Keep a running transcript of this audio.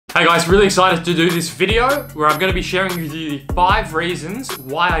Hey guys, really excited to do this video where I'm going to be sharing with you the 5 reasons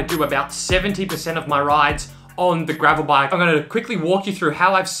why I do about 70% of my rides on the gravel bike. I'm going to quickly walk you through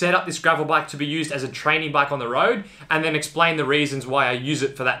how I've set up this gravel bike to be used as a training bike on the road, and then explain the reasons why I use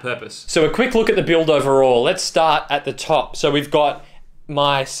it for that purpose. So a quick look at the build overall. Let's start at the top. So we've got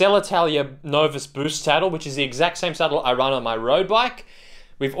my Cellitalia Novus boost saddle, which is the exact same saddle I run on my road bike.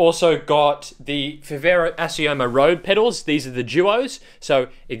 We've also got the Fivero Asioma road pedals. These are the duos, so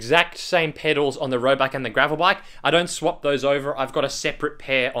exact same pedals on the road bike and the gravel bike. I don't swap those over. I've got a separate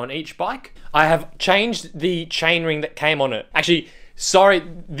pair on each bike. I have changed the chainring that came on it. Actually, sorry,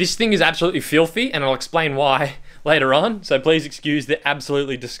 this thing is absolutely filthy, and I'll explain why later on, so please excuse the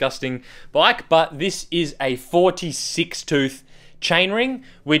absolutely disgusting bike, but this is a 46 tooth chainring,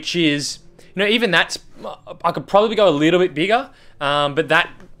 which is, you know, even that's, I could probably go a little bit bigger, but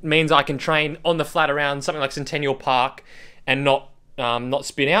that means I can train on the flat around something like Centennial Park and not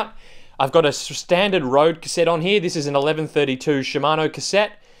spin out. I've got a standard road cassette on here. This is an 1132 Shimano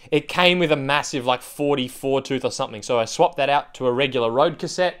cassette. It came with a massive like 44 tooth or something, so I swapped that out to a regular road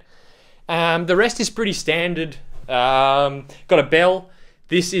cassette. The rest is pretty standard. Got a bell.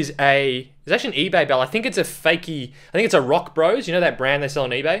 This is it's actually an eBay bell. I think it's a fakey, I think it's a Rock Bros. You know that brand they sell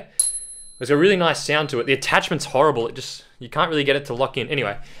on eBay? There's a really nice sound to it. The attachment's horrible. You can't really get it to lock in.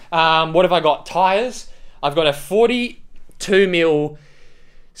 Anyway, what have I got? Tires. I've got a 42mm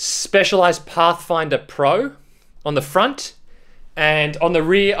Specialized Pathfinder Pro on the front. And on the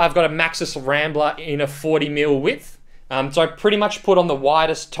rear, I've got a Maxxis Rambler in a 40mm width. So I pretty much put on the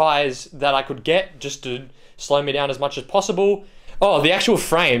widest tires that I could get just to slow me down as much as possible. Oh, the actual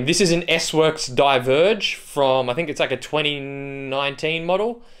frame. This is an S-Works Diverge from, I think it's like a 2019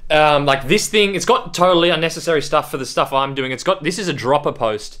 model. Like this thing, it's got totally unnecessary stuff for the stuff I'm doing. This is a dropper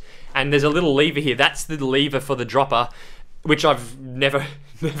post, and there's a little lever here. That's the lever for the dropper, which I've never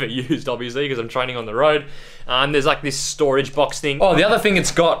used, obviously, because I'm training on the road. And there's like this storage box thing. Oh, the other thing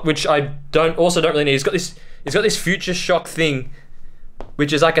it's got, which I don't really need, it's got this Future Shock thing,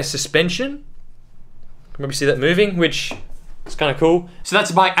 which is like a suspension. You can maybe see that moving, which it's kind of cool. So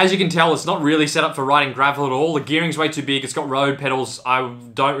that's a bike. As you can tell, it's not really set up for riding gravel at all. The gearing's way too big. It's got road pedals. I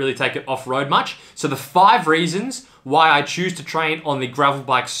don't really take it off-road much. So the 5 reasons why I choose to train on the gravel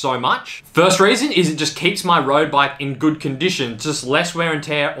bike so much. First reason is it just keeps my road bike in good condition. Just less wear and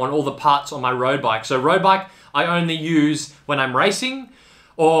tear on all the parts on my road bike. So road bike, I only use when I'm racing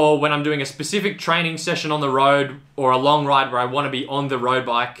or when I'm doing a specific training session on the road or a long ride where I want to be on the road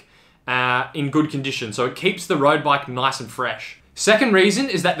bike in good condition, so it keeps the road bike nice and fresh. Second reason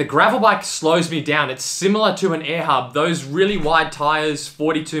is that the gravel bike slows me down. It's similar to an air hub. Those really wide tires,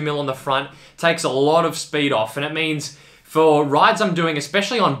 42mm on the front, takes a lot of speed off, and it means for rides I'm doing,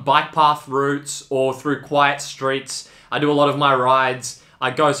 especially on bike path routes or through quiet streets, I do a lot of my rides.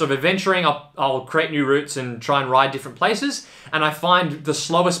 I go sort of adventuring, I'll create new routes and try and ride different places, and I find the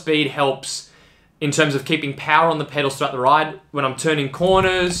slower speed helps in terms of keeping power on the pedals throughout the ride when I'm turning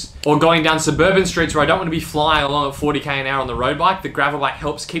corners or going down suburban streets where I don't want to be flying along at 40k an hour on the road bike. The gravel bike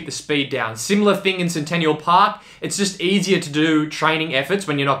helps keep the speed down. Similar thing in Centennial Park. It's just easier to do training efforts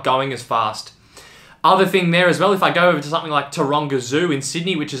when you're not going as fast. Other thing there as well, if I go over to something like Taronga Zoo in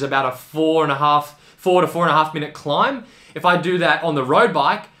Sydney, which is about a 4 to 4.5 minute climb, if I do that on the road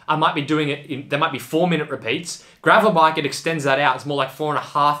bike, I might be doing it there might be 4-minute repeats. Gravel bike, it extends that out. It's more like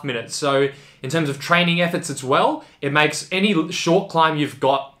 4.5 minutes. So in terms of training efforts as well, it makes any short climb you've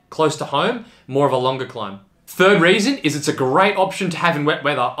got close to home more of a longer climb. Third reason is it's a great option to have in wet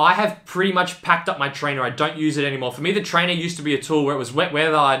weather. I have pretty much packed up my trainer. I don't use it anymore. For me, the trainer used to be a tool where it was wet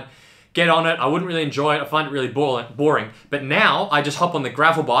weather. I'd get on it. I wouldn't really enjoy it. I find it really boring. But now I just hop on the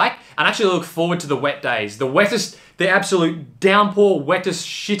gravel bike and actually look forward to the wet days. The absolute downpour, wettest,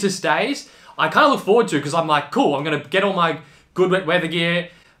 shittest days, I kind of look forward to because I'm like, cool, I'm going to get all my good wet weather gear,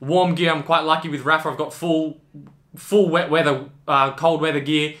 warm gear. I'm quite lucky with Rafa. I've got full wet weather, cold weather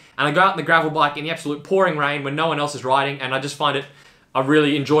gear, and I go out on the gravel bike in the absolute pouring rain when no one else is riding, and I just find it a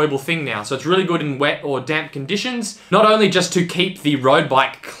really enjoyable thing now. So it's really good in wet or damp conditions, not only just to keep the road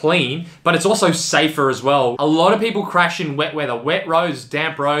bike clean, but it's also safer as well. A lot of people crash in wet weather, wet roads,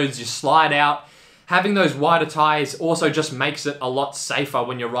 damp roads, you slide out. Having those wider tires also just makes it a lot safer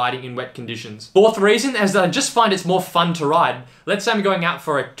when you're riding in wet conditions. Fourth reason is that I just find it's more fun to ride. Let's say I'm going out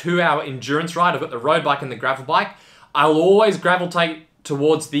for a 2-hour endurance ride. I've got the road bike and the gravel bike. I'll always gravitate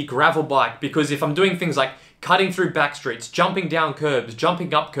towards the gravel bike because if I'm doing things like cutting through back streets, jumping down curbs,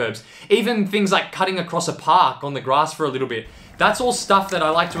 jumping up curbs, even things like cutting across a park on the grass for a little bit, that's all stuff that I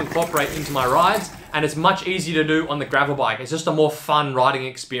like to incorporate into my rides, and it's much easier to do on the gravel bike. It's just a more fun riding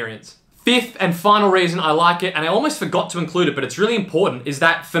experience. Fifth and final reason I like it, and I almost forgot to include it, but it's really important, is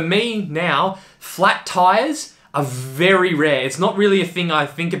that for me now, flat tires are very rare. It's not really a thing I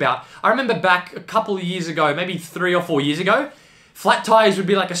think about. I remember back a couple of years ago, maybe 3 or 4 years ago, flat tires would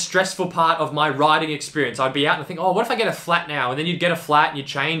be like a stressful part of my riding experience. I'd be out and think, oh, what if I get a flat now? And then you'd get a flat and you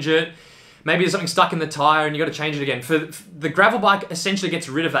change it. Maybe there's something stuck in the tire and you got to change it again. For the gravel bike essentially gets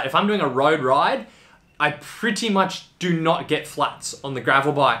rid of that. If I'm doing a road ride, I pretty much do not get flats on the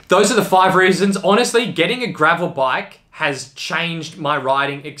gravel bike. Those are the 5 reasons. Honestly, getting a gravel bike has changed my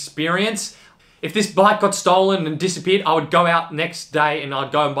riding experience. If this bike got stolen and disappeared, I would go out next day and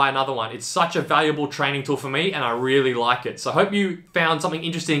I'd go and buy another one. It's such a valuable training tool for me and I really like it. So I hope you found something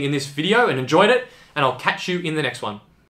interesting in this video and enjoyed it, and I'll catch you in the next one.